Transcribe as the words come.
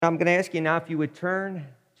I'm going to ask you now if you would turn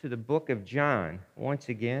to the book of John once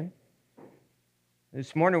again.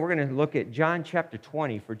 This morning we're going to look at John chapter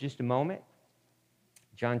 20 for just a moment.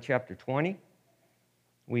 John chapter 20.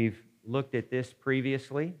 We've looked at this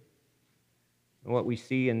previously. What we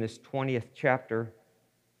see in this 20th chapter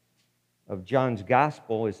of John's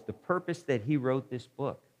gospel is the purpose that he wrote this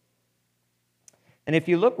book. And if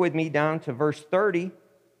you look with me down to verse 30,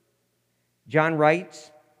 John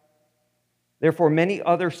writes, "Therefore many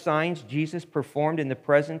other signs Jesus performed in the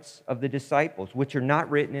presence of the disciples, which are not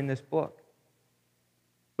written in this book.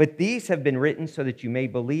 But these have been written so that you may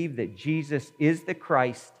believe that Jesus is the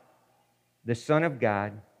Christ, the Son of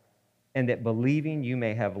God, and that believing you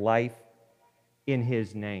may have life in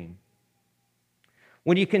His name."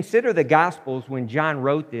 When you consider the Gospels, when John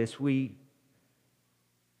wrote this, we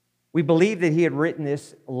believe that he had written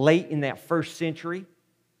this late in that first century.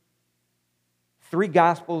 3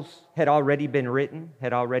 Gospels had already been written,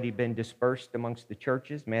 had already been dispersed amongst the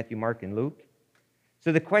churches, Matthew, Mark, and Luke.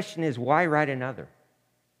 So the question is, why write another?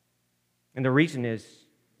 And the reason is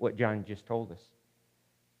what John just told us.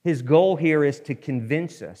 His goal here is to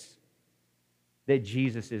convince us that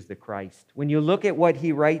Jesus is the Christ. When you look at what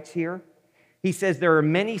he writes here, he says there are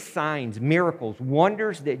many signs, miracles,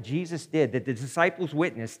 wonders that Jesus did, that the disciples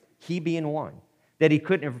witnessed, he being one, that he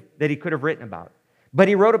could have written about. But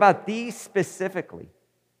he wrote about these specifically,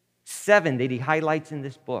 7 that he highlights in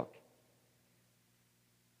this book.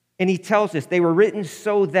 And he tells us they were written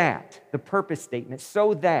so that, the purpose statement,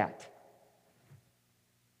 so that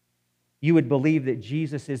you would believe that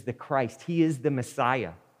Jesus is the Christ. He is the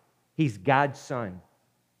Messiah. He's God's Son.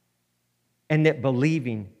 And that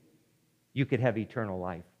believing you could have eternal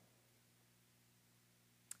life.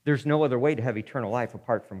 There's no other way to have eternal life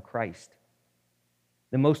apart from Christ.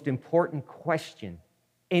 The most important question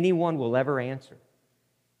anyone will ever answer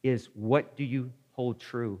is, what do you hold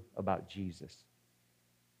true about Jesus?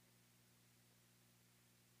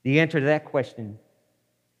 The answer to that question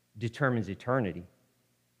determines eternity.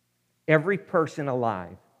 Every person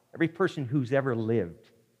alive, every person who's ever lived,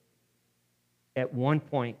 at one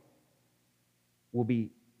point will be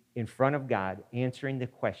in front of God answering the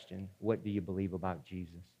question, what do you believe about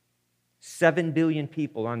Jesus? 7 billion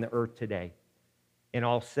people on the earth today, and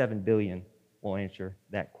all 7 billion will answer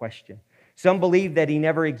that question. Some believe that he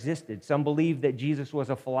never existed. Some believe that Jesus was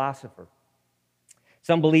a philosopher.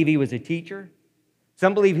 Some believe he was a teacher.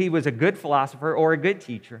 Some believe he was a good philosopher or a good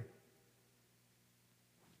teacher.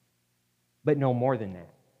 But no more than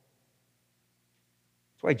that.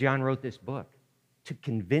 That's why John wrote this book, to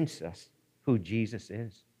convince us who Jesus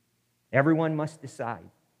is. Everyone must decide.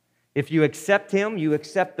 If you accept him, you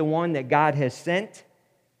accept the one that God has sent.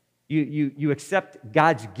 You accept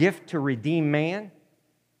God's gift to redeem man.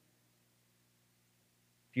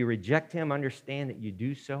 If you reject him, understand that you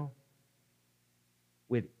do so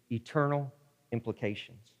with eternal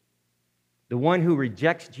implications. The one who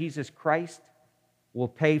rejects Jesus Christ will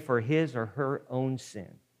pay for his or her own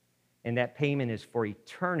sin. And that payment is for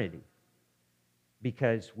eternity,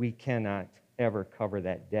 because we cannot ever cover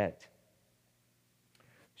that debt.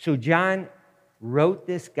 So John wrote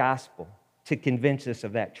this gospel to convince us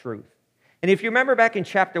of that truth. And if you remember back in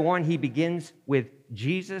chapter 1, he begins with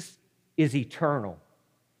Jesus is eternal.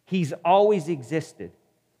 He's always existed.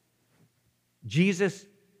 Jesus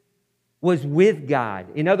was with God.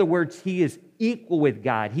 In other words, he is equal with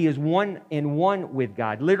God. He is one and one with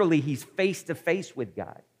God. Literally, he's face to face with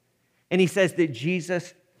God. And he says that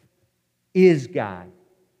Jesus is God.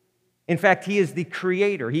 In fact, he is the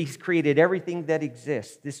creator. He's created everything that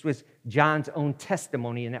exists. This was John's own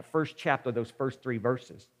testimony in that first chapter, those first 3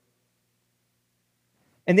 verses.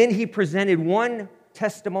 And then he presented one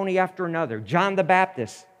testimony after another. John the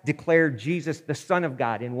Baptist declared Jesus the Son of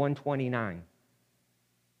God in 129.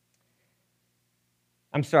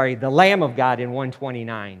 The Lamb of God in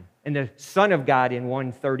 129, and the Son of God in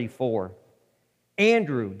 134.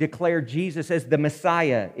 Andrew declared Jesus as the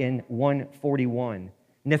Messiah in 141.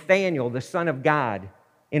 Nathanael, the Son of God,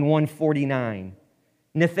 in 149.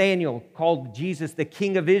 Nathanael called Jesus the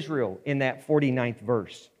King of Israel in that 49th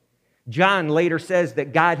verse. John later says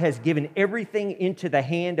that God has given everything into the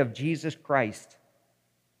hand of Jesus Christ.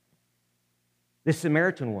 The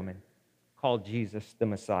Samaritan woman called Jesus the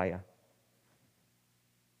Messiah.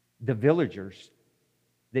 The villagers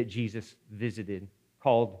that Jesus visited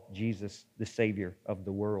called Jesus the Savior of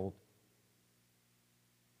the world.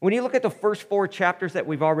 When you look at the first 4 chapters that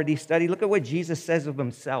we've already studied, look at what Jesus says of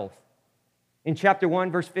himself. In chapter 1,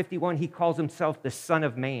 verse 51, he calls himself the Son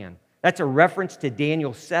of Man. That's a reference to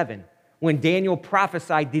Daniel 7, when Daniel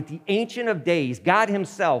prophesied that the Ancient of Days, God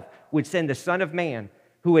himself, would send the Son of Man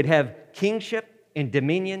who would have kingship and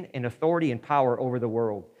dominion and authority and power over the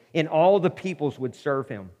world, and all the peoples would serve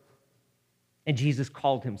him. And Jesus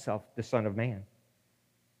called himself the Son of Man.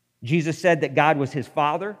 Jesus said that God was his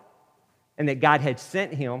Father and that God had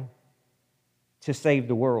sent him to save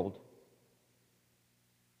the world.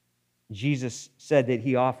 Jesus said that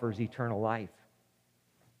he offers eternal life.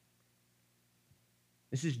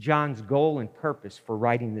 This is John's goal and purpose for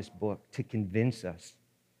writing this book, to convince us.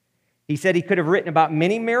 He said he could have written about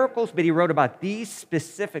many miracles, but he wrote about these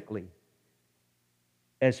specifically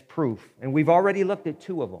as proof. And we've already looked at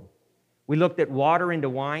two of them. We looked at water into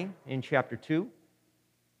wine in chapter 2.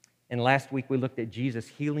 And last week we looked at Jesus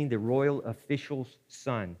healing the royal official's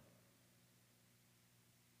son.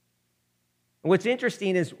 And what's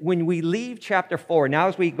interesting is when we leave chapter 4, now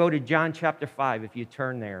as we go to John chapter 5, if you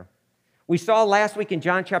turn there, we saw last week in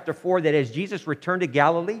John chapter 4 that as Jesus returned to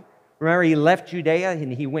Galilee, remember he left Judea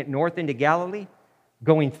and he went north into Galilee,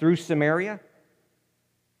 going through Samaria.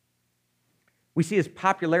 We see his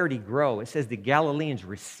popularity grow. It says the Galileans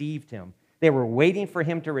received him. They were waiting for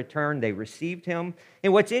him to return. They received him.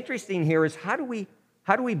 And what's interesting here is how do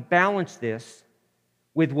we balance this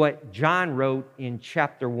with what John wrote in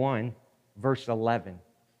chapter 1, verse 11,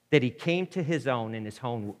 that he came to his own and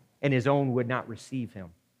his own would not receive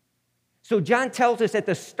him. So John tells us at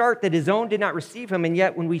the start that his own did not receive him, and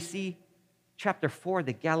yet when we see chapter 4,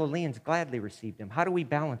 the Galileans gladly received him. How do we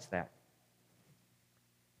balance that?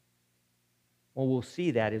 Well, we'll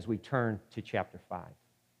see that as we turn to chapter 5.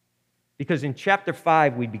 Because in chapter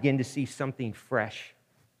 5, we begin to see something fresh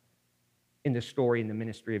in the story and the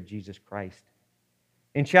ministry of Jesus Christ.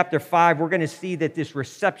 In chapter 5, we're going to see that this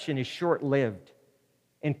reception is short-lived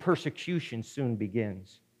and persecution soon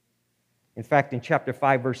begins. In fact, in chapter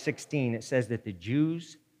 5, verse 16, it says that the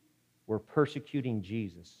Jews were persecuting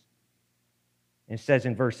Jesus. And it says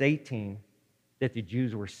in verse 18 that the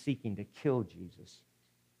Jews were seeking to kill Jesus.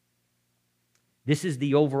 This is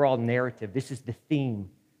the overall narrative. This is the theme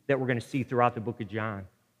that we're going to see throughout the book of John.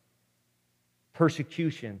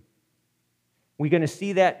 Persecution. We're going to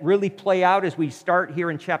see that really play out as we start here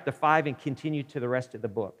in chapter 5 and continue to the rest of the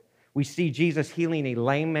book. We see Jesus healing a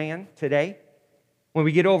lame man today. When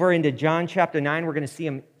we get over into John chapter 9, we're going to see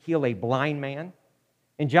him heal a blind man.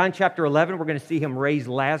 In John chapter 11, we're going to see him raise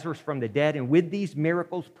Lazarus from the dead. And with these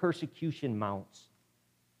miracles, persecution mounts.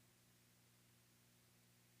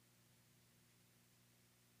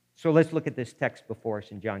 So let's look at this text before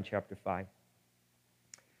us in John chapter 5.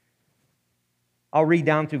 I'll read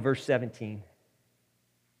down through verse 17.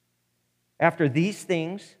 After these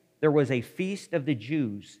things, there was a feast of the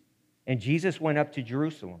Jews, and Jesus went up to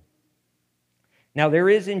Jerusalem. Now there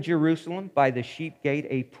is in Jerusalem by the sheep gate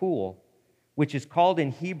a pool, which is called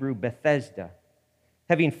in Hebrew Bethesda,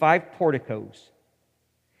 having 5 porticos.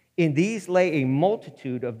 In these lay a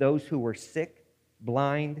multitude of those who were sick,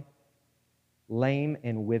 blind, lame,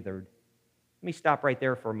 and withered. Let me stop right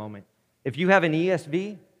there for a moment. If you have an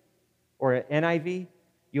ESV or an NIV,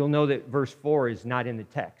 you'll know that verse 4 is not in the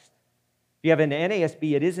text. If you have an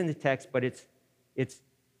NASB, it is in the text, but it's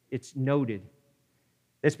noted.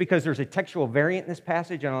 That's because there's a textual variant in this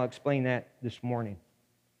passage, and I'll explain that this morning.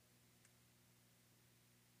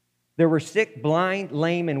 There were sick, blind,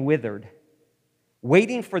 lame, and withered,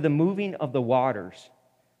 waiting for the moving of the waters.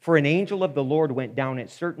 For an angel of the Lord went down at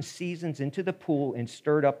certain seasons into the pool and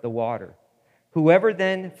stirred up the water. Whoever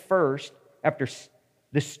then first, after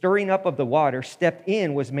the stirring up of the water, stepped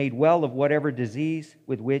in was made well of whatever disease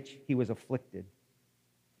with which he was afflicted.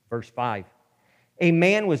 Verse 5. A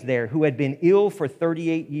man was there who had been ill for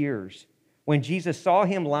 38 years. When Jesus saw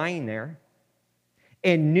him lying there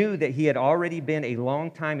and knew that he had already been a long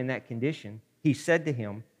time in that condition, he said to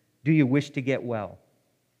him, "Do you wish to get well?"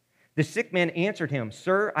 The sick man answered him,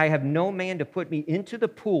 "Sir, I have no man to put me into the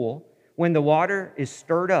pool when the water is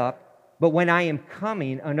stirred up, but when I am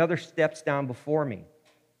coming, another steps down before me."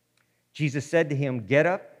 Jesus said to him, "Get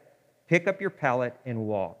up, pick up your pallet, and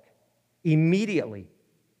walk." Immediately,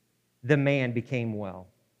 the man became well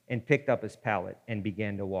and picked up his pallet and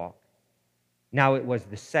began to walk. Now it was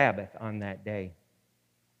the Sabbath on that day.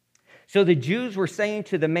 So the Jews were saying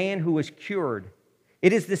to the man who was cured,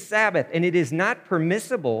 "It is the Sabbath, and it is not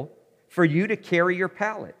permissible for you to carry your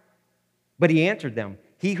pallet." But he answered them,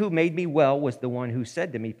 "He who made me well was the one who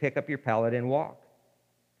said to me, 'Pick up your pallet and walk.'"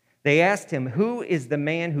 They asked him, "Who is the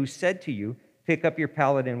man who said to you, 'Pick up your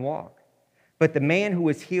pallet and walk'?" But the man who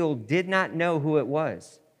was healed did not know who it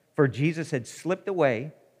was, for Jesus had slipped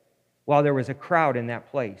away while there was a crowd in that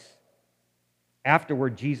place.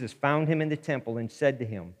 Afterward, Jesus found him in the temple and said to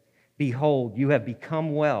him, "Behold, you have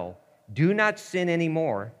become well. Do not sin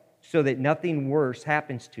anymore, so that nothing worse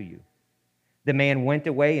happens to you." The man went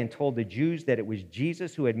away and told the Jews that it was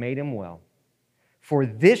Jesus who had made him well. For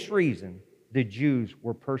this reason, the Jews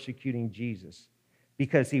were persecuting Jesus,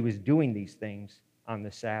 because he was doing these things on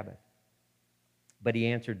the Sabbath. But he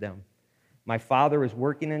answered them, "My Father is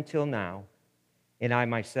working until now, and I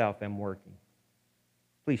myself am working."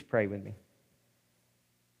 Please pray with me.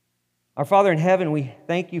 Our Father in heaven, we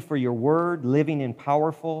thank you for your word, living and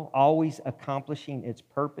powerful, always accomplishing its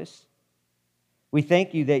purpose. We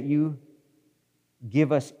thank you that you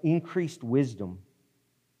give us increased wisdom.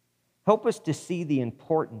 Help us to see the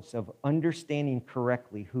importance of understanding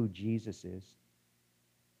correctly who Jesus is.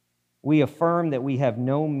 We affirm that we have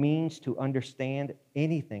no means to understand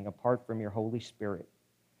anything apart from your Holy Spirit.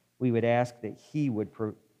 We would ask that he would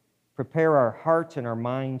prepare our hearts and our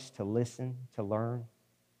minds to listen, to learn,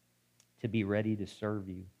 to be ready to serve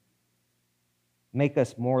you. Make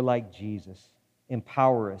us more like Jesus.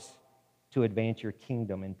 Empower us to advance your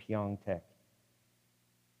kingdom in Pyeongtaek.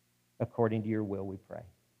 According to your will, we pray.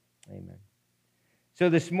 Amen. So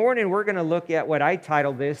this morning, we're going to look at what I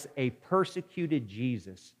title this, A Persecuted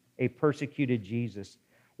Jesus. A persecuted Jesus.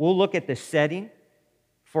 We'll look at the setting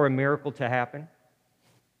for a miracle to happen.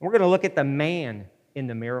 We're going to look at the man in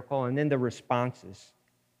the miracle and then the responses.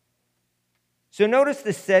 So notice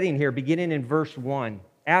the setting here, beginning in verse 1.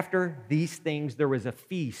 After these things, there was a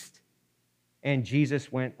feast, and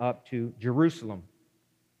Jesus went up to Jerusalem.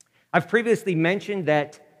 I've previously mentioned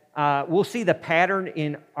that we'll see the pattern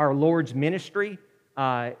in our Lord's ministry.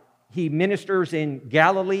 He ministers in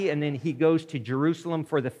Galilee, and then he goes to Jerusalem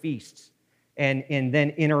for the feasts, and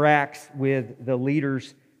then interacts with the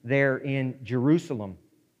leaders there in Jerusalem.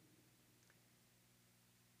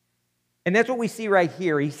 And that's what we see right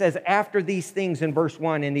here. He says, after these things in verse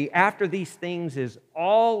 1, and the after these things is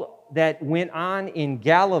all that went on in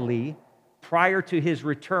Galilee prior to his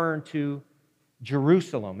return to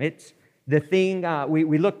Jerusalem. It's the thing,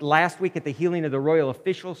 we looked last week at the healing of the royal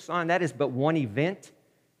official's son. That is but one event.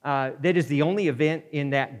 That is the only event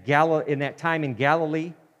in that time in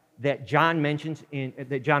Galilee that John mentions,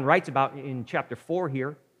 that John writes about in chapter 4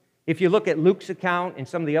 here. If you look at Luke's account and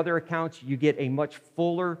some of the other accounts, you get a much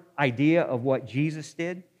fuller idea of what Jesus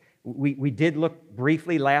did. We did look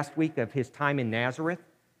briefly last week of his time in Nazareth.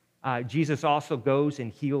 Jesus also goes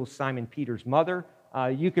and heals Simon Peter's mother.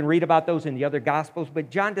 You can read about those in the other Gospels,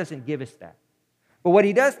 but John doesn't give us that. But what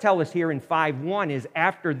he does tell us here in 5:1 is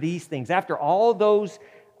after these things, after all those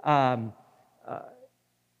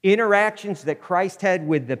interactions that Christ had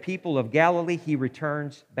with the people of Galilee, he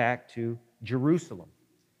returns back to Jerusalem.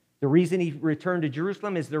 The reason he returned to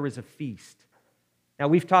Jerusalem is there was a feast. Now,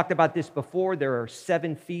 we've talked about this before. There are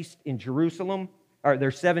 7 feasts in Jerusalem, or there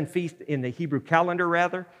are 7 feasts in the Hebrew calendar,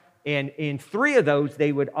 rather. And in 3 of those,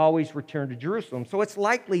 they would always return to Jerusalem. So it's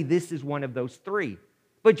likely this is one of those 3.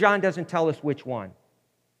 But John doesn't tell us which one.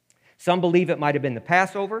 Some believe it might have been the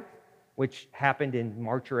Passover, which happened in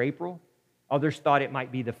March or April. Others thought it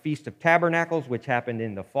might be the Feast of Tabernacles, which happened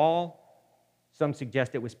in the fall. Some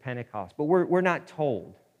suggest it was Pentecost, but we're not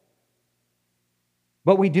told.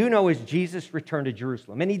 But we do know is Jesus returned to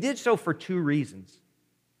Jerusalem, and he did so for 2 reasons.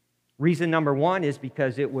 Reason number 1 is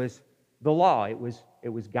because it was the law. It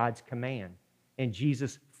was God's command, and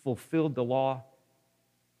Jesus fulfilled the law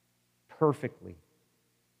perfectly.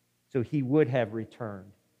 So he would have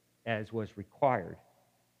returned as was required.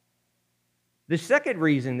 The second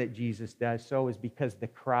reason that Jesus does so is because the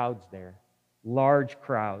crowds there, large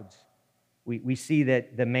crowds. We see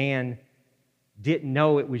that the man didn't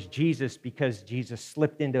know it was Jesus because Jesus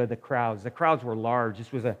slipped into the crowds. The crowds were large.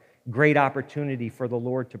 This was a great opportunity for the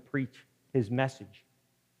Lord to preach his message.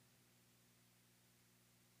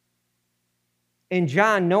 And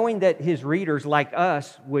John, knowing that his readers, like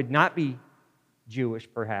us, would not be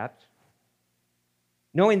Jewish, perhaps,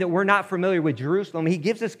 knowing that we're not familiar with Jerusalem, he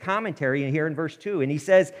gives us commentary here in verse 2, and he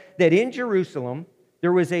says that in Jerusalem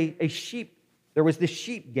there was the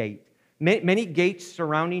sheep gate. Many gates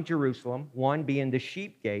surrounding Jerusalem, one being the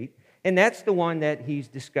sheep gate, and that's the one that he's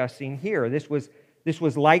discussing here. This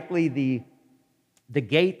was likely the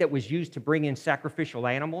gate that was used to bring in sacrificial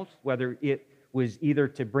animals, whether it was either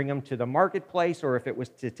to bring them to the marketplace or if it was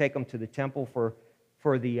to take them to the temple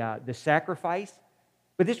for the sacrifice.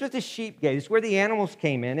 But this was the sheep gate. It's where the animals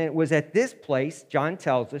came in, and it was at this place, John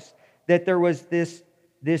tells us, that there was this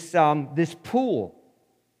pool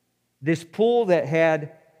that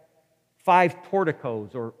had 5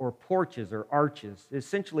 porticos or porches or arches.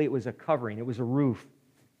 Essentially, it was a covering. It was a roof.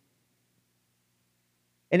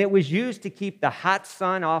 And it was used to keep the hot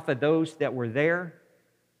sun off of those that were there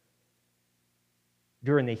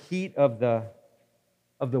during the heat of the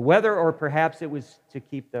weather, or perhaps it was to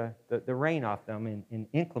keep the rain off them in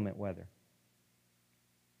inclement weather.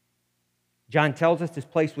 John tells us this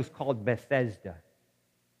place was called Bethesda,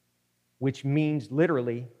 which means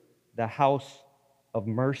literally the house of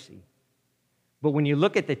mercy. But when you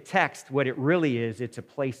look at the text, what it really is, it's a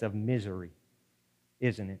place of misery,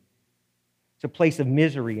 isn't it? It's a place of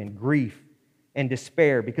misery and grief and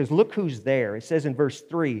despair, because look who's there. It says in verse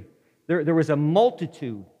 3, there was a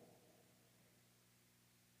multitude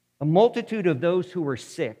of those who were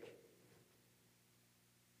sick,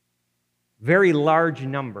 very large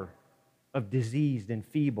number of diseased and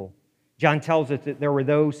feeble. John tells us that there were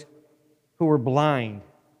those who were blind,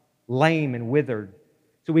 lame, and withered.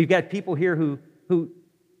 So we've got people here who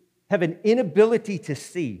have an inability to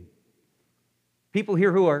see. People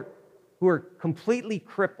here who are completely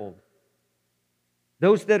crippled.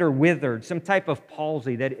 Those that are withered, some type of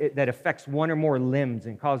palsy that affects one or more limbs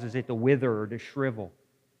and causes it to wither or to shrivel.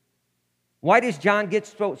 Why does John get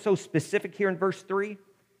so specific here in verse 3? I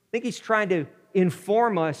think he's trying to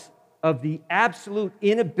inform us of the absolute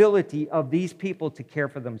inability of these people to care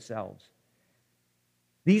for themselves.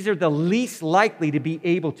 These are the least likely to be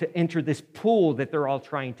able to enter this pool that they're all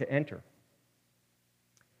trying to enter.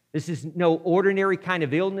 This is no ordinary kind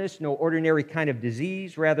of illness, no ordinary kind of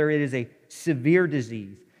disease. Rather, it is a severe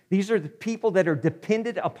disease. These are the people that are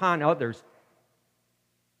dependent upon others,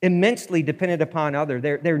 immensely dependent upon others.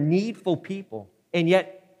 They're needful people. And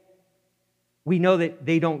yet, we know that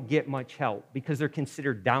they don't get much help because they're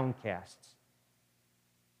considered downcasts,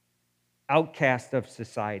 outcasts of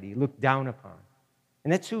society, looked down upon.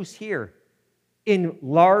 And that's who's here in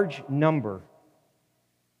large number.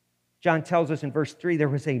 John tells us in verse 3, there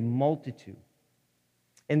was a multitude.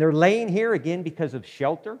 And they're laying here again because of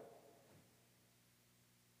shelter.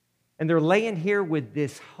 And they're laying here with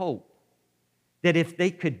this hope that if they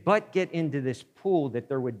could but get into this pool, that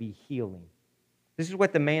there would be healing. This is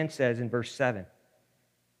what the man says in verse 7.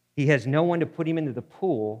 He has no one to put him into the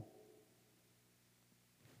pool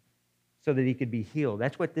so that he could be healed.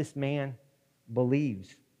 That's what this man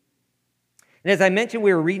believes. And as I mentioned,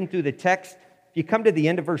 we were reading through the text. If you come to the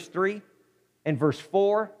end of verse 3 and verse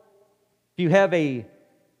 4, if you have a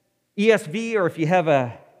ESV or if you have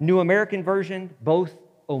a New American Version, both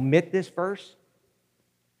omit this verse.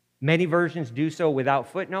 Many versions do so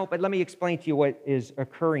without footnote, but let me explain to you what is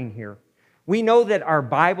occurring here. We know that our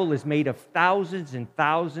Bible is made of thousands and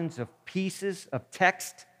thousands of pieces of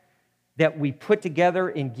text that we put together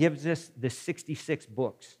and gives us the 66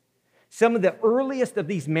 books. Some of the earliest of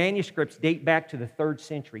these manuscripts date back to the 3rd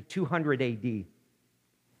century, 200 AD.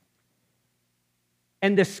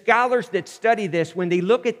 And the scholars that study this, when they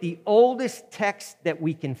look at the oldest text that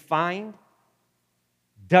we can find,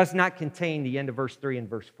 does not contain the end of verse 3 and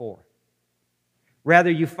verse 4.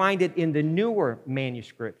 Rather, you find it in the newer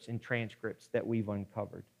manuscripts and transcripts that we've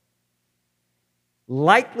uncovered.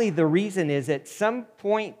 Likely the reason is at some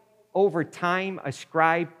point over time, a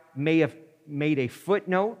scribe may have made a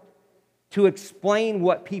footnote to explain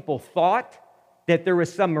what people thought, that there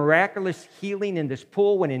was some miraculous healing in this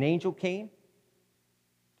pool when an angel came,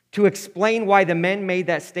 to explain why the men made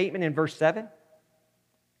that statement in verse 7.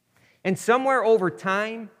 And somewhere over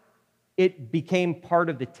time, it became part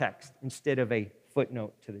of the text instead of a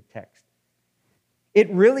footnote to the text. It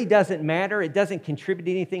really doesn't matter. It doesn't contribute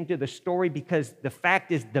anything to the story because the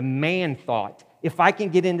fact is the man thought, if I can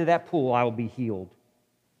get into that pool, I will be healed.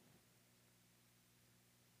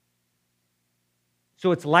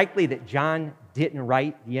 So it's likely that John didn't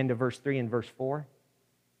write the end of verse 3 and verse 4.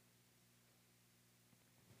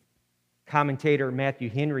 Commentator Matthew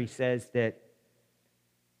Henry says that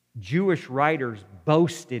Jewish writers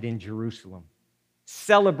boasted in Jerusalem,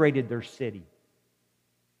 celebrated their city,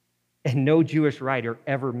 and no Jewish writer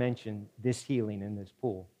ever mentioned this healing in this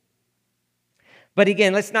pool. But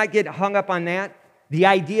again, let's not get hung up on that. The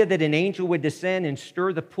idea that an angel would descend and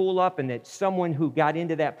stir the pool up and that someone who got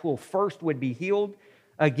into that pool first would be healed,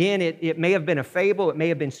 again, it may have been a fable, it may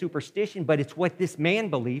have been superstition, but it's what this man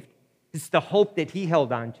believed. It's the hope that he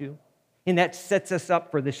held on to. And that sets us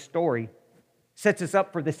up for this story, sets us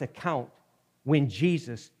up for this account when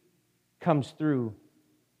Jesus comes through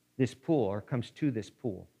this pool or comes to this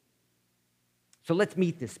pool. So let's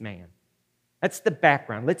meet this man. That's the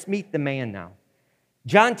background. Let's meet the man now.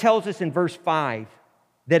 John tells us in verse 5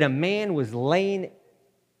 that a man was laying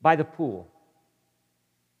by the pool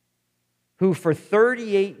who for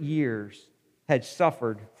 38 years had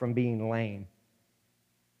suffered from being lame.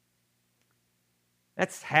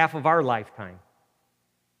 That's half of our lifetime.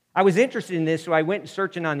 I was interested in this, so I went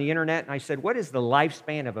searching on the internet, and I said, what is the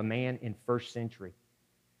lifespan of a man in first century?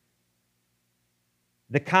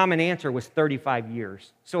 The common answer was 35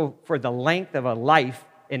 years. So for the length of a life,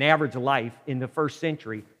 an average life in the first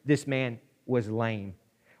century, this man was lame.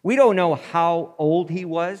 We don't know how old he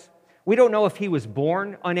was. We don't know if he was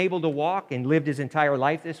born unable to walk and lived his entire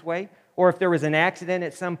life this way, or if there was an accident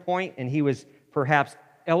at some point and he was perhaps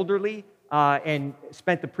elderly and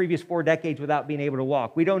spent the previous 4 decades without being able to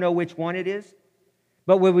walk. We don't know which one it is,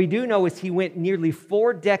 but what we do know is he went nearly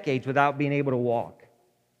 4 decades without being able to walk.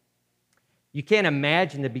 You can't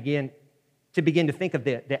imagine to begin to think of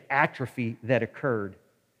the atrophy that occurred,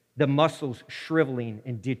 the muscles shriveling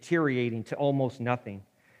and deteriorating to almost nothing,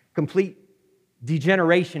 complete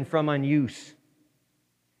degeneration from unuse,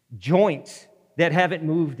 joints that haven't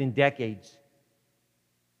moved in decades,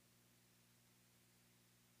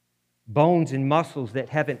 bones and muscles that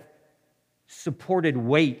haven't supported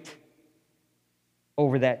weight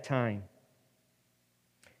over that time.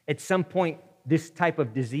 At some point, this type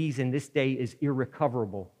of disease in this day is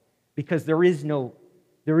irrecoverable because there is no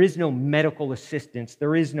medical assistance,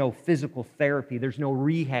 there is no physical therapy, there's no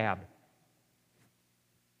rehab.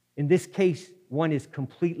 In this case, one is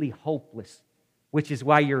completely hopeless, which is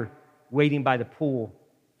why you're waiting by the pool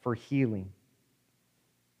for healing.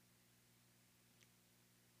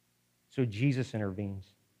 So Jesus intervenes.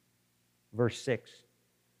 Verse 6.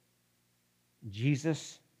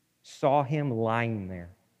 Jesus saw him lying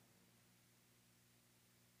there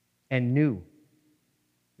and knew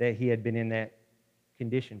that he had been in that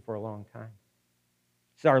condition for a long time.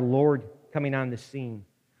 It's our Lord coming on the scene.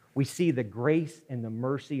 We see the grace and the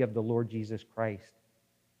mercy of the Lord Jesus Christ.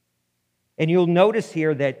 And you'll notice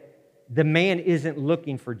here that the man isn't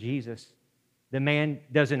looking for Jesus. The man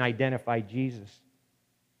doesn't identify Jesus.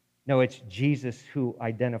 No, it's Jesus who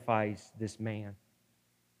identifies this man.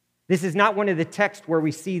 This is not one of the texts where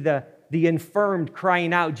we see the infirmed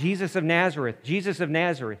crying out, Jesus of Nazareth, Jesus of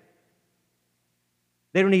Nazareth.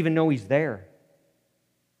 They don't even know he's there.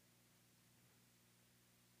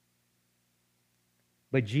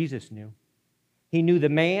 But Jesus knew. He knew the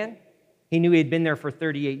man. He knew he had been there for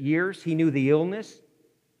 38 years. He knew the illness.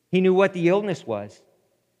 He knew what the illness was.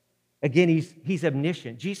 Again, he's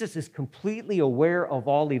omniscient. Jesus is completely aware of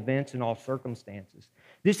all events and all circumstances.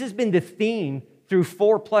 This has been the theme through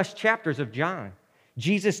 4+ chapters of John.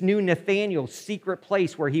 Jesus knew Nathanael's secret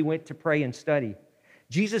place where he went to pray and study.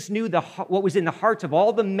 Jesus knew what was in the hearts of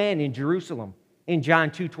all the men in Jerusalem in John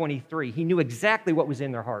 2:23. He knew exactly what was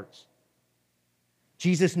in their hearts.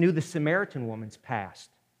 Jesus knew the Samaritan woman's past.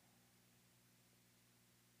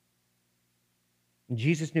 And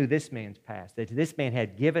Jesus knew this man's past, that this man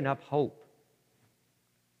had given up hope,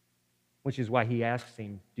 which is why he asks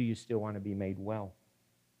him, do you still want to be made well?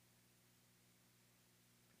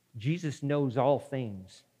 Jesus knows all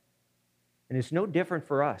things. And it's no different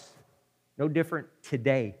for us, no different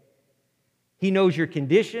today. He knows your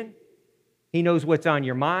condition. He knows what's on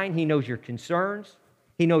your mind. He knows your concerns.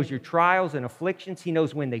 He knows your trials and afflictions. He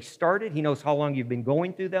knows when they started. He knows how long you've been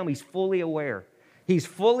going through them. He's fully aware. He's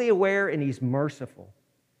fully aware and he's merciful.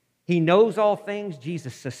 He knows all things.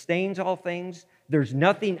 Jesus sustains all things. There's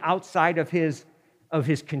nothing outside of his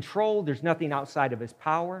control. There's nothing outside of his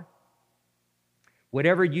power.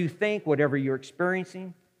 Whatever you think, whatever you're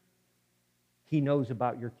experiencing, he knows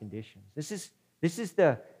about your conditions. This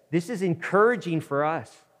is encouraging for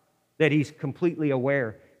us that he's completely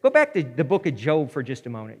aware. Go back to the book of Job for just a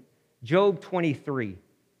moment. Job 23.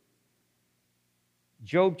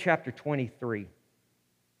 Job chapter 23.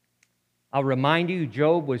 I'll remind you,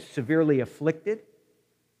 Job was severely afflicted.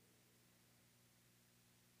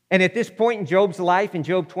 And at this point in Job's life, in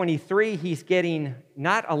Job 23, he's getting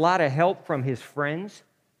not a lot of help from his friends.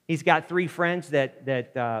 He's got 3 friends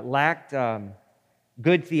that lacked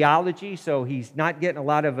good theology, so he's not getting a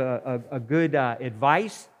lot of a good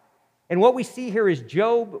advice. And what we see here is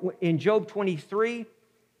Job, in Job 23,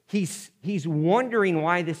 he's wondering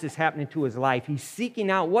why this is happening to his life. He's seeking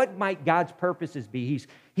out what might God's purposes be.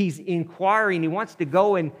 He's inquiring. He wants to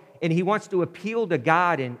go and he wants to appeal to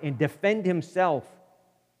God and defend himself.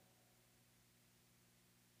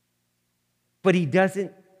 But he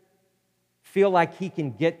doesn't feel like he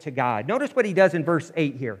can get to God. Notice what he does in verse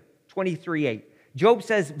 8 here, 23:8. Job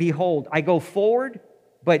says, behold, I go forward,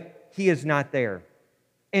 but he is not there,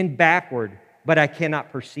 and backward, but I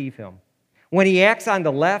cannot perceive him. When he acts on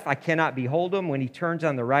the left, I cannot behold him. When he turns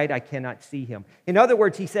on the right, I cannot see him. In other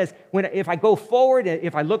words, he says, if I go forward,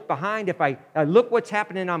 if I look behind, if I look what's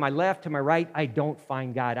happening on my left to my right, I don't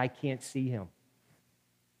find God. I can't see him.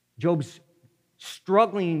 Job's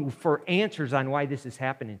struggling for answers on why this is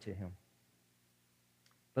happening to him.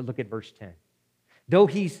 But look at verse 10. Though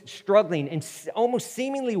he's struggling and almost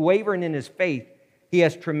seemingly wavering in his faith, he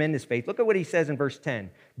has tremendous faith. Look at what he says in verse 10.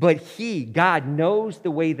 But he, God, knows the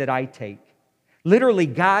way that I take. Literally,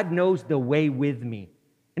 God knows the way with me.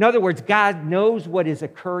 In other words, God knows what is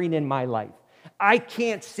occurring in my life. I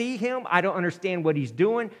can't see him. I don't understand what he's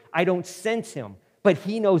doing. I don't sense him. But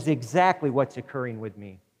he knows exactly what's occurring with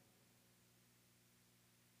me.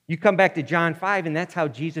 You come back to John 5, and that's how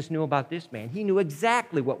Jesus knew about this man. He knew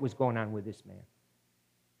exactly what was going on with this man.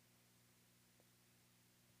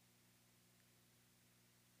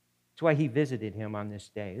 That's why he visited him on this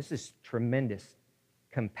day. This is tremendous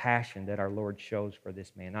compassion that our Lord shows for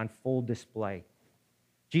this man on full display.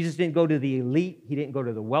 Jesus didn't go to the elite. He didn't go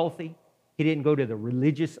to the wealthy. He didn't go to the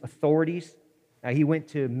religious authorities. He went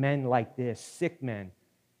to men like this, sick men,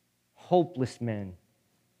 hopeless men,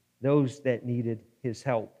 those that needed his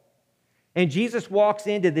help. And Jesus walks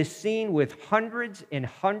into this scene with hundreds and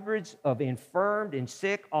hundreds of infirmed and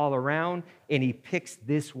sick all around, and he picks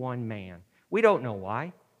this one man. We don't know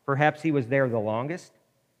why. Perhaps he was there the longest.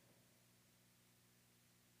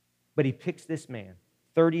 But he picks this man,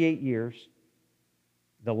 38 years,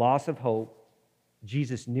 the loss of hope.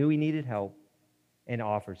 Jesus knew he needed help and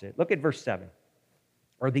offers it. Look at verse 7,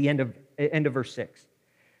 or the end of verse 6.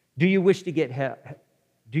 Do you wish to get help?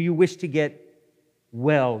 Do you wish to get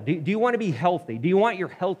well? Do you want to be healthy? Do you want your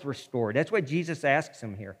health restored? That's what Jesus asks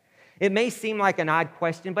him here. It may seem like an odd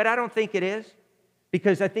question, but I don't think it is,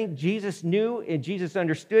 because I think Jesus knew and Jesus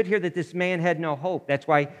understood here that this man had no hope. That's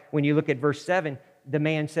why when you look at verse 7, the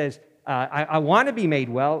man says, I want to be made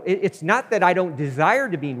well. It's not that I don't desire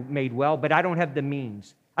to be made well, but I don't have the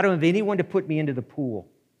means. I don't have anyone to put me into the pool.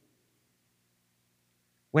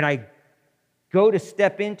 When I go to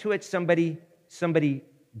step into it, somebody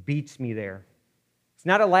beats me there. It's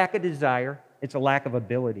not a lack of desire, it's a lack of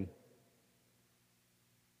ability.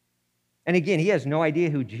 And again, he has no idea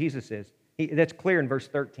who Jesus is. That's clear in verse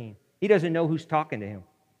 13. He doesn't know who's talking to him.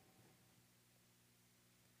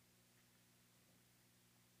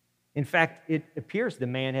 In fact, it appears the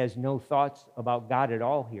man has no thoughts about God at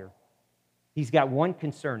all here. He's got one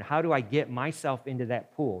concern: how do I get myself into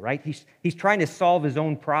that pool, right? He's trying to solve his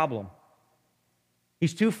own problem.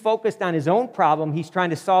 He's too focused on his own problem. He's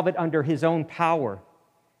trying to solve it under his own power.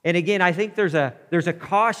 And again, I think there's a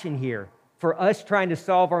caution here for us trying to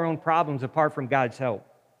solve our own problems apart from God's help.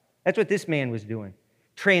 That's what this man was doing.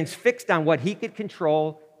 Transfixed on what he could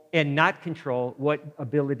control and not control what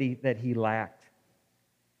ability that he lacked.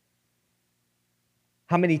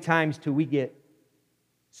 How many times do we get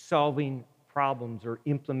solving problems or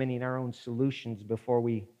implementing our own solutions before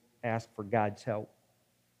we ask for God's help?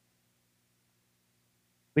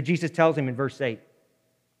 But Jesus tells him in verse 8,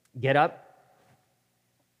 get up,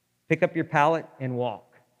 pick up your pallet, and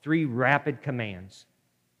walk. 3 rapid commands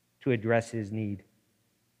to address his need.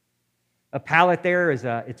 A pallet there is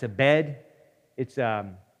it's a bed. It's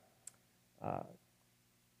kind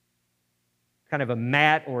of a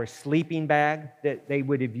mat or a sleeping bag that they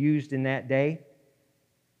would have used in that day.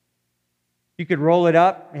 You could roll it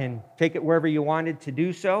up and take it wherever you wanted to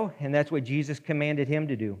do so, and that's what Jesus commanded him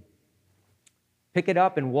to do. Pick it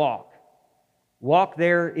up and walk. Walk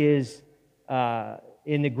there is,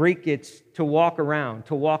 in the Greek, it's to walk around,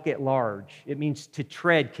 to walk at large. It means to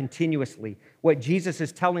tread continuously. What Jesus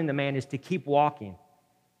is telling the man is to keep walking.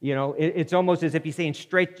 You know, it's almost as if he's saying,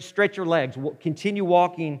 stretch your legs, continue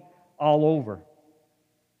walking all over.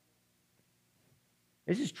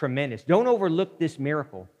 This is tremendous. Don't overlook this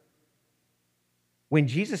miracle. When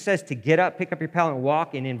Jesus says to get up, pick up your pallet, and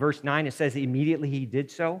walk, and in verse 9 it says immediately he did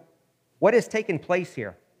so, what has taken place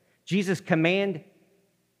here? Jesus commands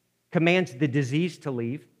the disease to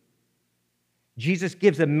leave. Jesus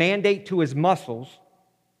gives a mandate to his muscles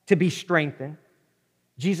to be strengthened.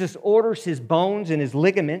 Jesus orders his bones and his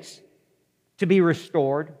ligaments to be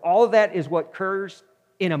restored. All of that is what occurs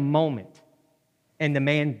in a moment. And the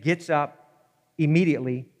man gets up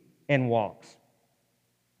immediately and walks.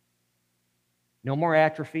 No more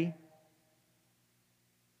atrophy.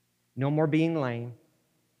 No more being lame.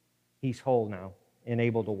 He's whole now and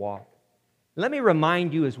able to walk. Let me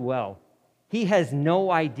remind you as well, he has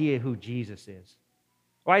no idea who Jesus is.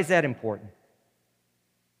 Why is that important?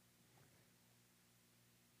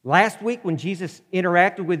 Last week when Jesus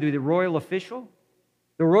interacted with the royal official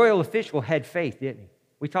had faith, didn't he?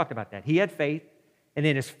 We talked about that. He had faith, and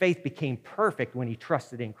then his faith became perfect when he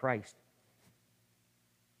trusted in Christ.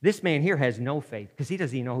 This man here has no faith because he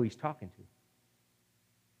doesn't even know who he's talking to.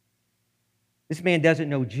 This man doesn't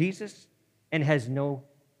know Jesus and has no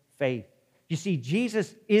faith. You see,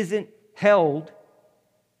 Jesus isn't held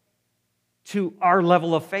to our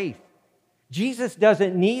level of faith. Jesus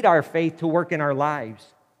doesn't need our faith to work in our lives.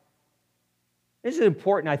 This is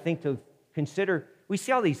important, I think, to consider. We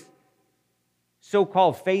see all these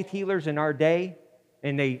so-called faith healers in our day,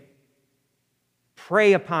 and they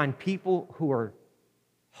prey upon people who are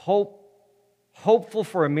hopeful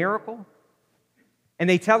for a miracle. And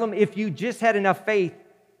they tell him, if you just had enough faith,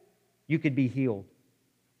 you could be healed.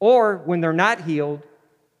 Or when they're not healed,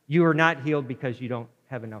 you are not healed because you don't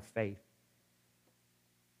have enough faith.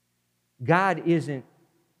 God isn't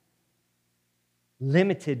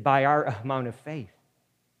limited by our amount of faith.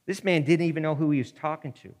 This man didn't even know who he was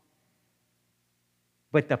talking to.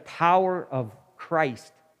 But the power of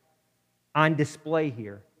Christ on display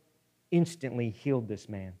here instantly healed this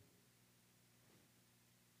man.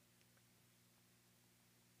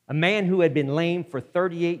 A man who had been lame for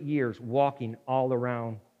 38 years, walking all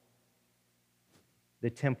around the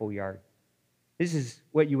temple yard. This is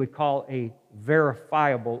what you would call a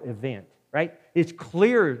verifiable event, right? It's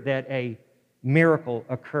clear that a miracle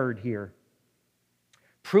occurred here,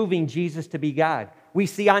 proving Jesus to be God. We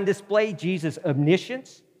see on display Jesus'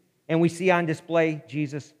 omniscience, and we see on display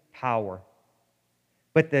Jesus' power.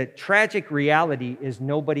 But the tragic reality is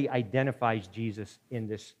nobody identifies Jesus in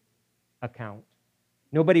this account.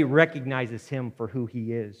 Nobody recognizes him for who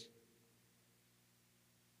he is.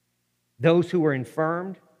 Those who were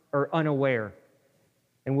infirmed are unaware.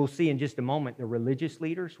 And we'll see in just a moment, the religious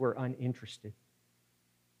leaders were uninterested.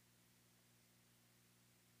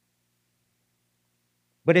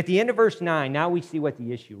 But at the end of verse 9, now we see what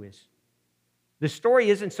the issue is. The story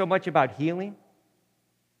isn't so much about healing.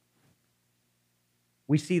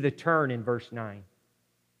 We see the turn in verse 9.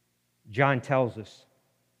 John tells us,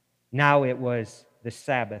 now it was the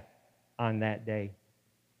Sabbath on that day.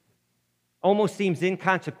 Almost seems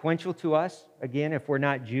inconsequential to us. Again, if we're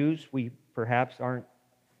not Jews, we perhaps aren't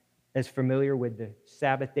as familiar with the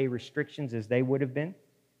Sabbath day restrictions as they would have been.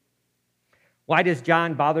 Why does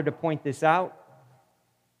John bother to point this out?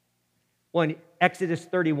 Well, in Exodus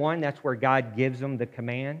 31, that's where God gives them the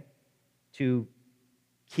command to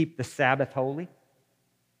keep the Sabbath holy.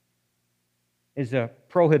 Is a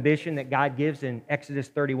prohibition that God gives in Exodus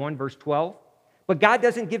 31, verse 12. But God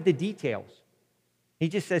doesn't give the details. He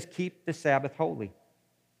just says, keep the Sabbath holy.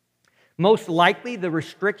 Most likely, the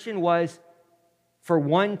restriction was for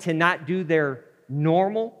one to not do their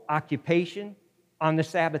normal occupation on the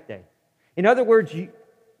Sabbath day. In other words,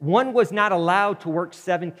 one was not allowed to work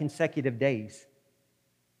 7 consecutive days.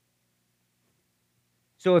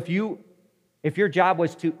 So if your job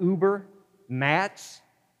was to Uber mats,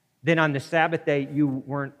 then on the Sabbath day, you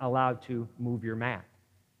weren't allowed to move your mat.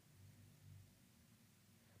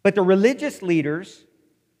 But the religious leaders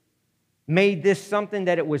made this something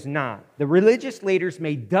that it was not. The religious leaders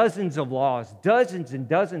made dozens of laws, dozens and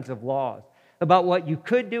dozens of laws about what you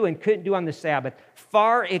could do and couldn't do on the Sabbath,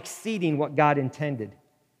 far exceeding what God intended.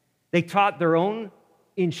 They taught their own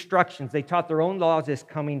instructions. They taught their own laws as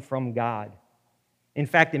coming from God. In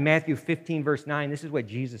fact, in Matthew 15, verse 9, this is what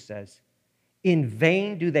Jesus says. In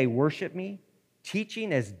vain do they worship me,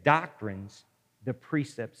 teaching as doctrines the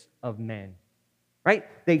precepts of men. Right?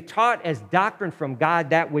 They taught as doctrine from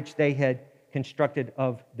God that which they had constructed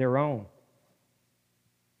of their own.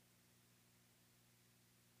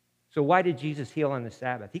 So why did Jesus heal on the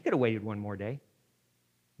Sabbath? He could have waited one more day.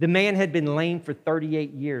 The man had been lame for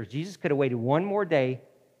 38 years. Jesus could have waited one more day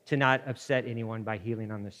to not upset anyone by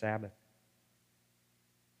healing on the Sabbath.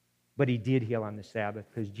 But he did heal on the Sabbath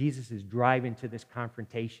because Jesus is driving to this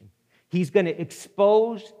confrontation. He's going to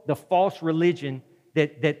expose the false religion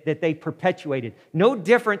that they perpetuated. No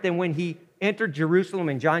different than when he entered Jerusalem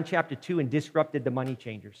in John chapter 2 and disrupted the money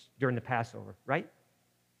changers during the Passover, right?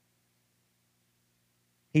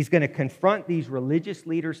 He's going to confront these religious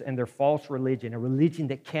leaders and their false religion, a religion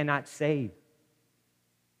that cannot save.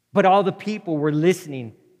 But all the people were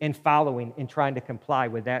listening and following and trying to comply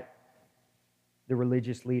with that the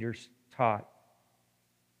religious leaders taught.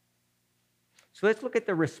 So let's look at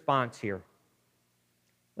the response here.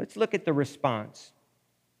 Let's look at the response.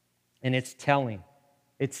 And it's telling.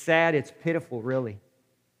 It's sad, it's pitiful, really.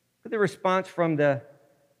 Look at the response from the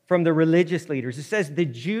religious leaders. It says, the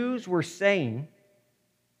Jews were saying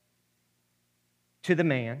to the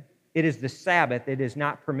man, it is the Sabbath, it is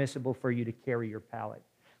not permissible for you to carry your pallet.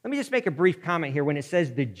 Let me just make a brief comment here when it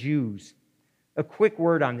says the Jews. A quick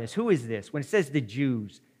word on this. Who is this? When it says the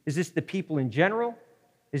Jews, is this the people in general?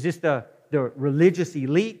 Is this the religious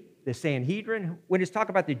elite, the Sanhedrin? When it's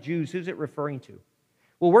talking about the Jews, who's it referring to?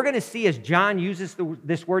 Well, we're going to see as John uses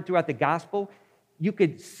this word throughout the gospel, you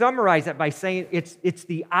could summarize that by saying it's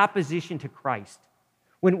the opposition to Christ.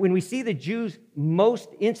 When we see the Jews, most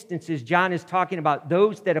instances, John is talking about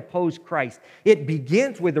those that oppose Christ. It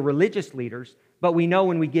begins with the religious leaders, but we know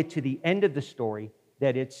when we get to the end of the story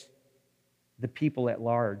that it's the people at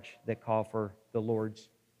large that call for the Lord's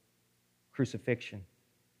crucifixion.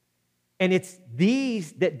 And it's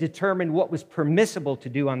these that determined what was permissible to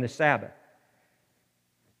do on the Sabbath.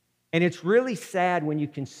 And it's really sad when you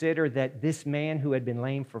consider that this man who had been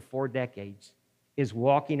lame for 4 decades is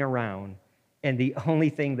walking around, and the only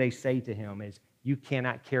thing they say to him is, you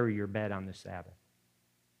cannot carry your bed on the Sabbath.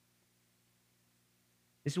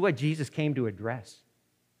 This is what Jesus came to address.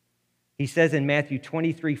 He says in Matthew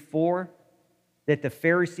 23:4 that the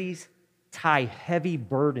Pharisees tie heavy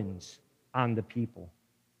burdens on the people,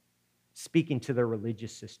 speaking to their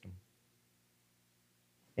religious system.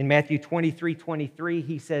 In Matthew 23:23,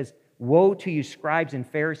 he says, woe to you, scribes and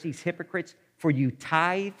Pharisees, hypocrites, for you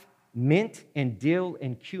tithe mint and dill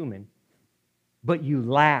and cumin, but you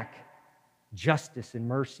lack justice and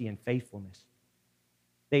mercy and faithfulness.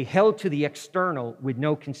 They held to the external with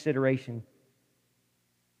no consideration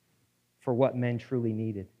for what men truly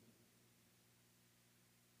needed.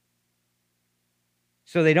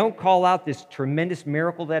 So they don't call out this tremendous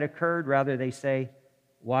miracle that occurred. Rather, they say,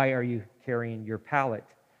 why are you carrying your pallet?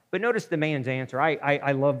 But notice the man's answer.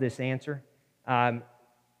 I love this answer. I'll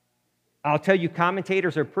tell you,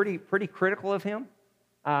 commentators are pretty critical of him.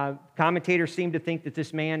 Commentators seem to think that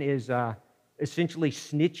this man is essentially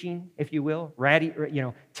snitching, if you will,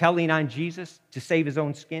 telling on Jesus to save his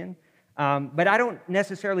own skin. But I don't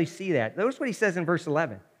necessarily see that. Notice what he says in verse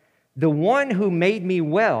 11. The one who made me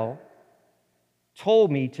well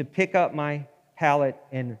told me to pick up my pallet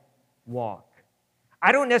and walk.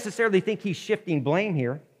 I don't necessarily think he's shifting blame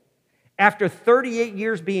here. After 38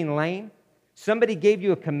 years being lame, somebody gave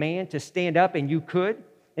you a command to stand up and you could,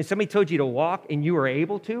 and somebody told you to walk and you were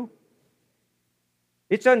able to.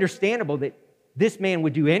 It's understandable that this man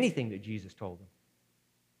would do anything that Jesus told him.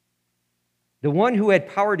 The one who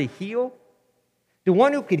had power to heal, the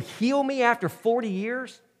one who could heal me after 40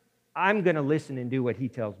 years, I'm going to listen and do what he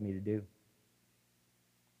tells me to do.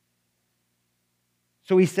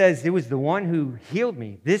 So he says, it was the one who healed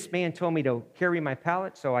me. This man told me to carry my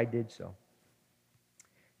pallet, so I did so.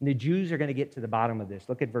 And the Jews are going to get to the bottom of this.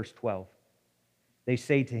 Look at verse 12. They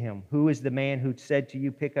say to him, who is the man who said to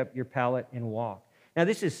you, pick up your pallet and walk? Now,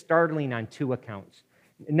 this is startling on 2 accounts.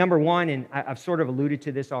 Number one, and I've sort of alluded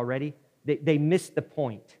to this already, they missed the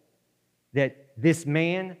point that this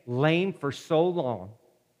man, lame for so long,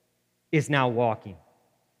 is now walking.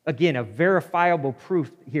 Again, a verifiable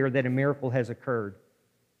proof here that a miracle has occurred.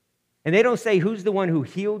 And they don't say, who's the one who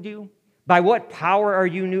healed you? By what power are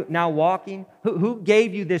you now walking? Who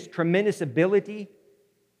gave you this tremendous ability?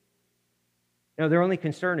 No, their only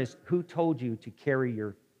concern is, who told you to carry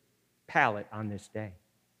your pallet on this day?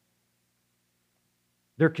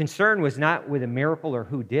 Their concern was not with a miracle or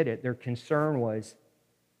who did it. Their concern was,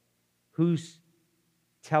 who's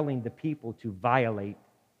telling the people to violate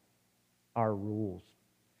our rules?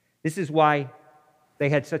 This is why they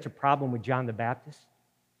had such a problem with John the Baptist,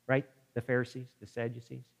 right? The Pharisees, the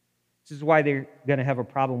Sadducees. This is why they're going to have a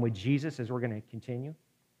problem with Jesus, as we're going to continue.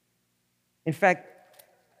 In fact,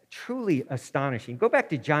 truly astonishing. Go back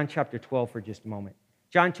to John chapter 12 for just a moment.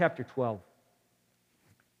 John chapter 12.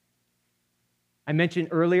 I mentioned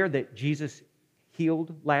earlier that Jesus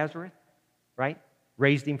healed Lazarus, right?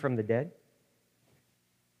 Raised him from the dead.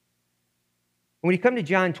 When you come to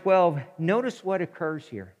John 12, notice what occurs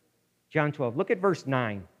here. John 12, look at verse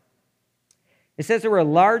 9. It says there were a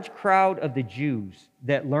large crowd of the Jews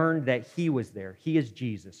that learned that he was there. He is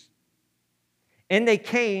Jesus. And they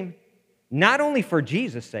came not only for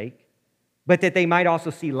Jesus' sake, but that they might also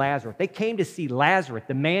see Lazarus. They came to see Lazarus,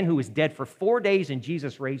 the man who was dead for 4 days and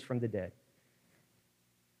Jesus raised from the dead.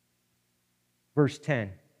 Verse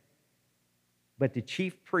 10. But the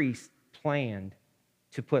chief priests planned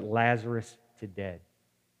to put Lazarus to death,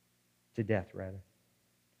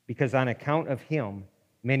 because on account of him,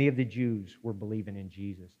 many of the Jews were believing in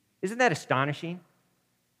Jesus. Isn't that astonishing?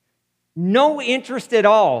 No interest at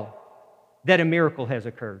all that a miracle has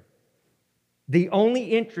occurred. The only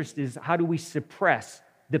interest is, how do we suppress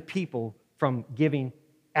the people from giving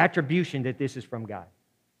attribution that this is from God?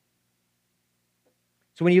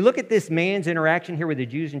 So when you look at this man's interaction here with the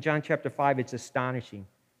Jews in John chapter 5, it's astonishing.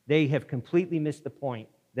 They have completely missed the point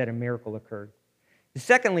that a miracle occurred.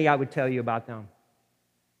 Secondly, I would tell you about them.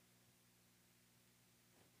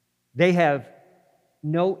 They have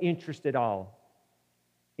no interest at all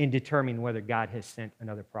in determining whether God has sent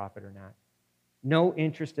another prophet or not. No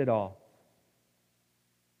interest at all.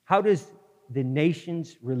 How does the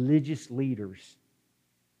nation's religious leaders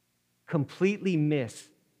completely miss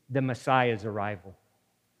the Messiah's arrival?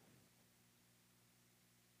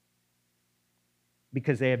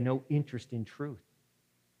 Because they have no interest in truth.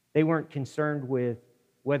 They weren't concerned with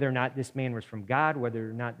whether or not this man was from God, whether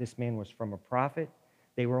or not this man was from a prophet.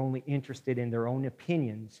 They were only interested in their own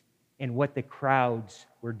opinions and what the crowds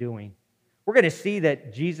were doing. We're going to see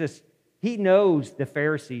that Jesus, he knows the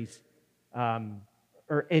Pharisees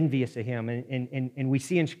are envious of him. And we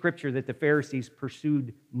see in Scripture that the Pharisees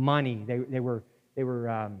pursued money. They were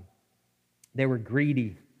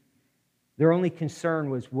greedy. Their only concern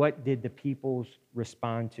was, what did the peoples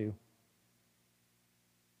respond to?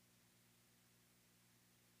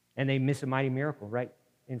 And they miss a mighty miracle right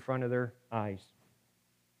in front of their eyes.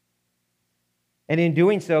 And in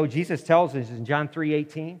doing so, Jesus tells us in John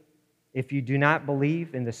 3:18, if you do not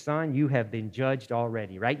believe in the Son, you have been judged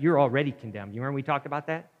already, right? You're already condemned. You remember we talked about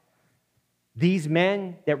that? These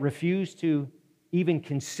men that refuse to even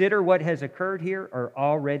consider what has occurred here are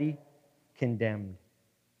already condemned.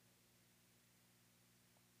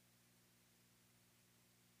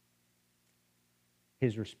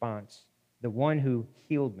 His response, the one who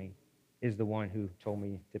healed me is the one who told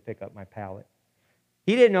me to pick up my pallet.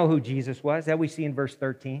 He didn't know who Jesus was. That we see in verse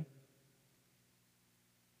 13. It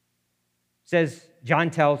says, John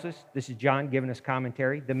tells us, this is John giving us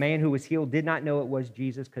commentary, the man who was healed did not know it was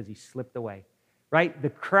Jesus because he slipped away. Right? The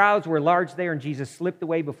crowds were large there, and Jesus slipped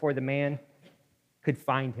away before the man could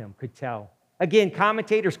find him, could tell. Again,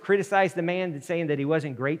 commentators criticize the man, saying that he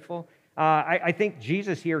wasn't grateful. I think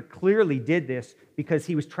Jesus here clearly did this because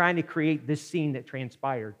he was trying to create this scene that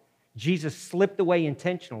transpired. Jesus slipped away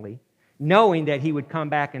intentionally, knowing that he would come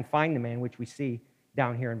back and find the man, which we see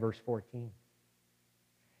down here in verse 14.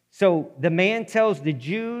 So the man tells the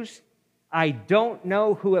Jews, I don't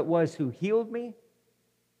know who it was who healed me.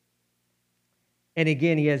 And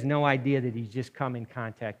again, he has no idea that he's just come in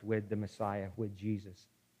contact with the Messiah, with Jesus.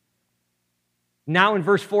 Now in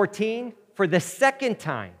verse 14, for the second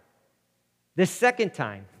time,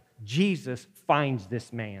 Jesus finds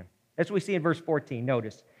this man. That's what we see in verse 14.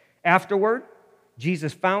 Notice, afterward,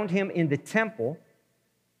 Jesus found him in the temple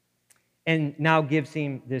and now gives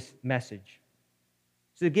him this message.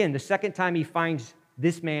 So again, the second time he finds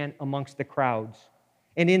this man amongst the crowds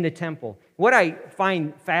and in the temple. What I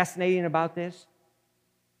find fascinating about this,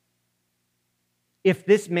 if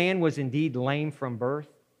this man was indeed lame from birth,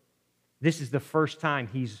 this is the first time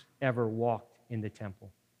he's ever walked in the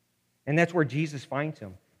temple. And that's where Jesus finds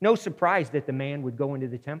him. No surprise that the man would go into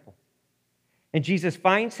the temple. And Jesus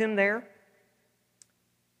finds him there.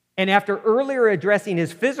 And after earlier addressing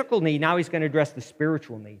his physical need, now he's going to address the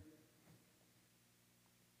spiritual need.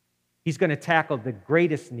 He's going to tackle the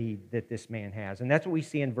greatest need that this man has. And that's what we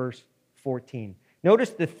see in verse 14. Notice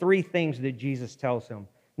the three things that Jesus tells him.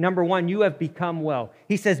 Number one, you have become well.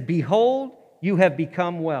 He says, behold, you have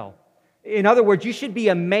become well. In other words, you should be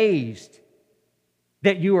amazed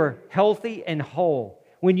that you are healthy and whole.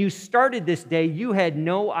 When you started this day, you had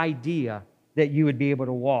no idea that you would be able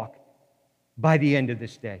to walk by the end of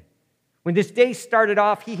this day. When this day started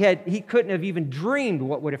off, he couldn't have even dreamed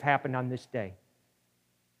what would have happened on this day.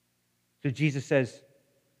 So Jesus says,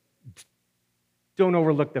 don't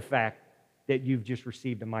overlook the fact that you've just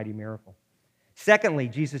received a mighty miracle. Secondly,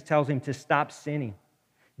 Jesus tells him to stop sinning.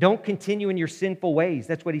 Don't continue in your sinful ways.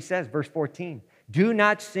 That's what he says, verse 14. Do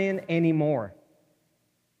not sin anymore.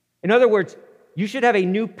 In other words, you should have a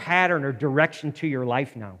new pattern or direction to your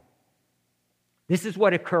life now. This is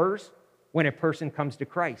what occurs when a person comes to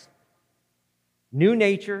Christ. New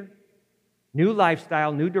nature, new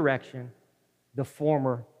lifestyle, new direction, the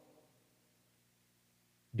former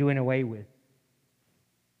doing away with.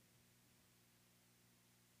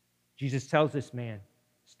 Jesus tells this man,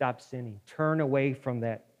 stop sinning. Turn away from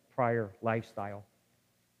that prior lifestyle.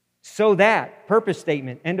 So that, purpose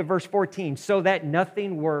statement, end of verse 14, so that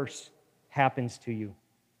nothing worse happens to you.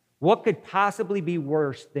 What could possibly be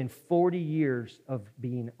worse than 40 years of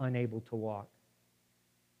being unable to walk?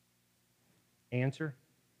 Answer,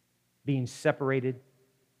 being separated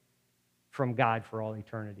from God for all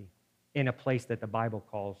eternity in a place that the Bible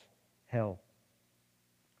calls hell.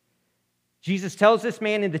 Jesus tells this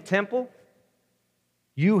man in the temple,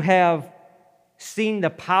 you have seen the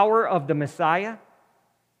power of the Messiah.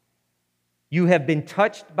 You have been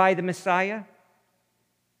touched by the Messiah.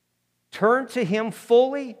 Turn to Him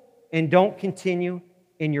fully and don't continue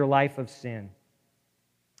in your life of sin.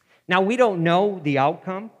 Now, we don't know the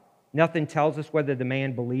outcome. Nothing tells us whether the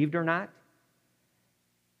man believed or not.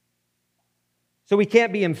 So we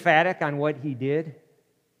can't be emphatic on what he did.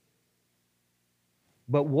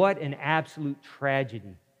 But what an absolute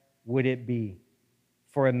tragedy would it be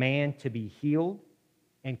for a man to be healed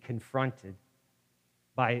and confronted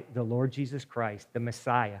by the Lord Jesus Christ, the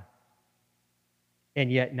Messiah,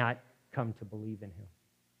 and yet not come to believe in Him.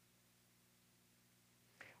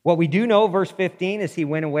 What we do know, verse 15, is he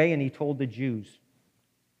went away and he told the Jews.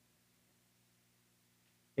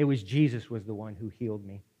 It was Jesus was the one who healed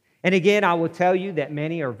me. And again, I will tell you that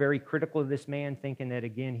many are very critical of this man, thinking that,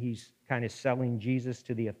 again, he's kind of selling Jesus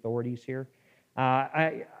to the authorities here.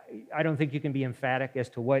 I don't think you can be emphatic as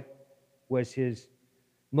to what was his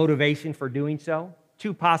motivation for doing so.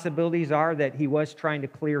 Two possibilities are that he was trying to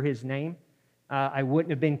clear his name. I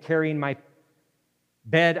wouldn't have been carrying my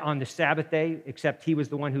bed on the Sabbath day, except he was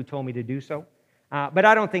the one who told me to do so. But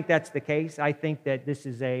I don't think that's the case. I think that this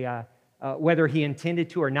is whether he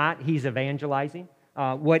intended to or not, he's evangelizing.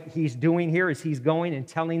 What he's doing here is he's going and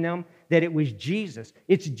telling them that it was Jesus.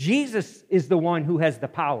 It's Jesus is the one who has the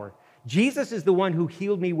power. Jesus is the one who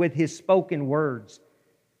healed me with his spoken words.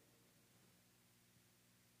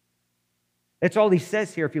 That's all he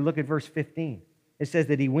says here if you look at verse 15. It says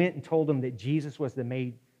that he went and told them that Jesus was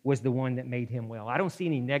the one that made him well. I don't see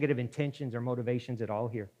any negative intentions or motivations at all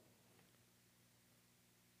here.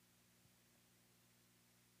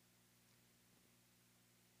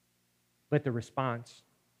 But the response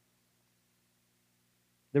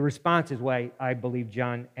is why I believe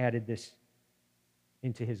John added this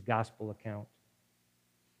into his gospel account.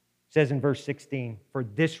 It says in verse 16, for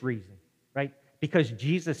this reason, right? Because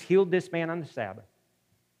Jesus healed this man on the Sabbath.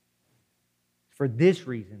 For this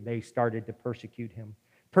reason, they started to persecute him.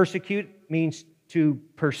 Persecute means to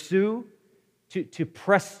pursue, to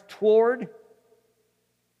press toward,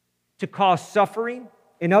 to cause suffering.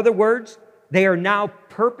 In other words, they are now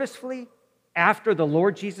purposefully after the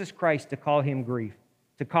Lord Jesus Christ to cause him grief.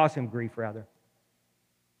 Because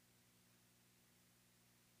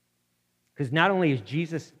not only is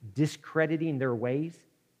Jesus discrediting their ways,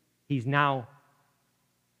 he's now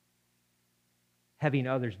having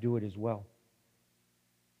others do it as well.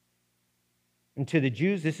 And to the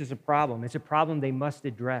Jews, this is a problem. It's a problem they must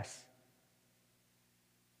address.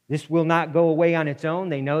 This will not go away on its own.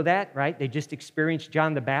 They know that, right? They just experienced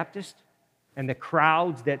John the Baptist and the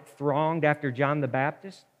crowds that thronged after John the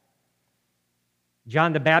Baptist.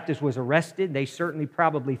 John the Baptist was arrested. They certainly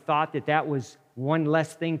probably thought that that was one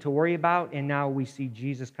less thing to worry about, and now we see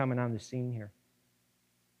Jesus coming on the scene here.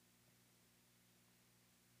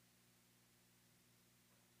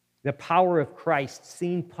 The power of Christ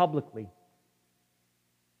seen publicly,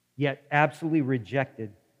 yet absolutely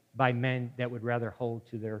rejected by men that would rather hold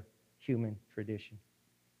to their human tradition.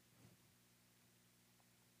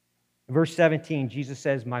 In verse 17, Jesus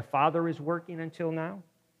says, my Father is working until now,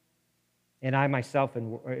 and I myself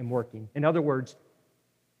am working. In other words,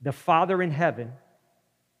 the Father in heaven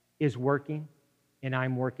is working, and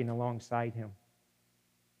I'm working alongside him.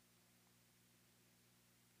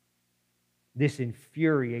 This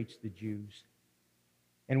infuriates the Jews,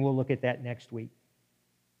 and we'll look at that next week.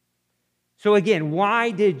 So again, why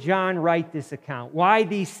did John write this account? Why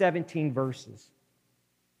these 17 verses?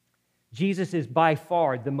 Jesus is by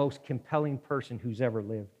far the most compelling person who's ever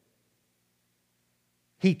lived.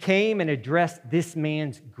 He came and addressed this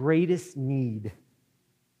man's greatest need.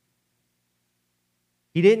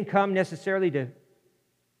 He didn't come necessarily to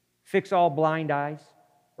fix all blind eyes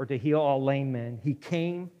or to heal all lame men. He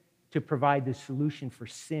came to provide the solution for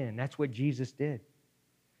sin. That's what Jesus did.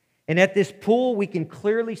 And at this pool, we can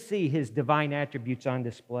clearly see his divine attributes on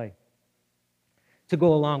display to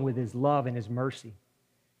go along with his love and his mercy.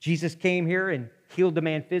 Jesus came here and healed the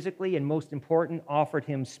man physically, and most important, offered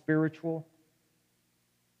him spiritual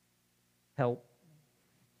help.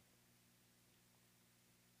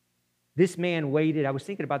 This man waited, I was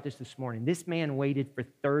thinking about this morning, this man waited for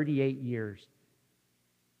 38 years.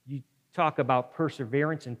 You talk about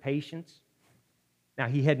perseverance and patience. Now,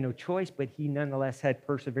 he had no choice, but he nonetheless had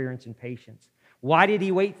perseverance and patience. Why did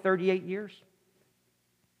he wait 38 years?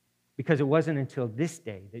 Because it wasn't until this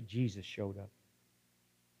day that Jesus showed up.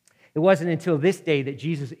 It wasn't until this day that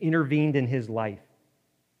Jesus intervened in his life.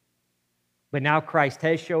 But now Christ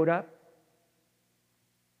has showed up.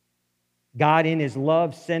 God in his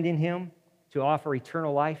love sending him to offer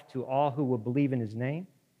eternal life to all who will believe in his name.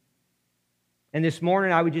 And this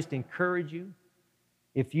morning I would just encourage you,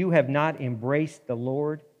 if you have not embraced the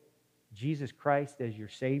Lord Jesus Christ as your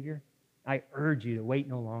Savior, I urge you to wait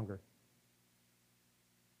no longer.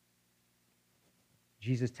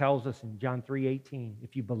 Jesus tells us in John 3:18,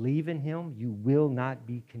 if you believe in him, you will not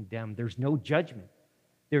be condemned. There's no judgment.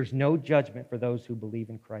 There's no judgment for those who believe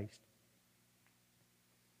in Christ.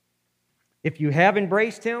 If you have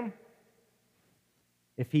embraced him,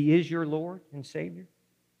 if he is your Lord and Savior,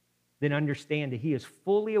 then understand that he is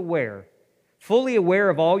fully aware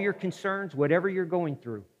of all your concerns, whatever you're going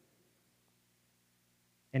through.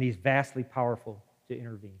 And he's vastly powerful to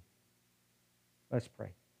intervene. Let's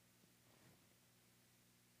pray.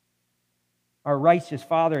 Our righteous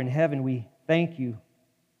Father in heaven, we thank you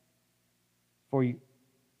for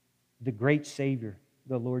the great Savior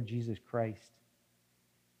the Lord Jesus Christ,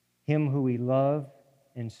 him who we love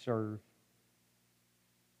and serve.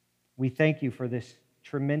 We thank you for this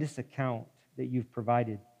tremendous account that you've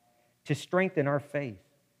provided to strengthen our faith.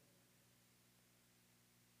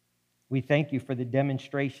 We thank you for the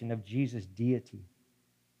demonstration of Jesus' deity,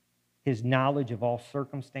 his knowledge of all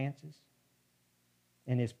circumstances,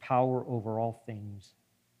 and his power over all things.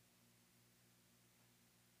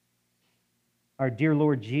 Our dear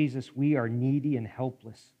Lord Jesus, we are needy and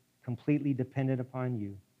helpless, completely dependent upon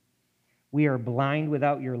you. We are blind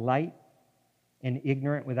without your light and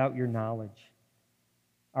ignorant without your knowledge.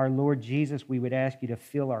 Our Lord Jesus, we would ask you to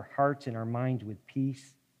fill our hearts and our minds with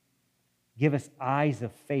peace. Give us eyes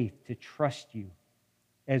of faith to trust you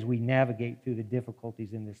as we navigate through the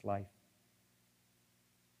difficulties in this life.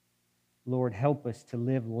 Lord, help us to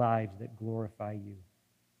live lives that glorify you.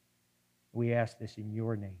 We ask this in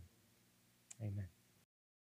your name. Amen.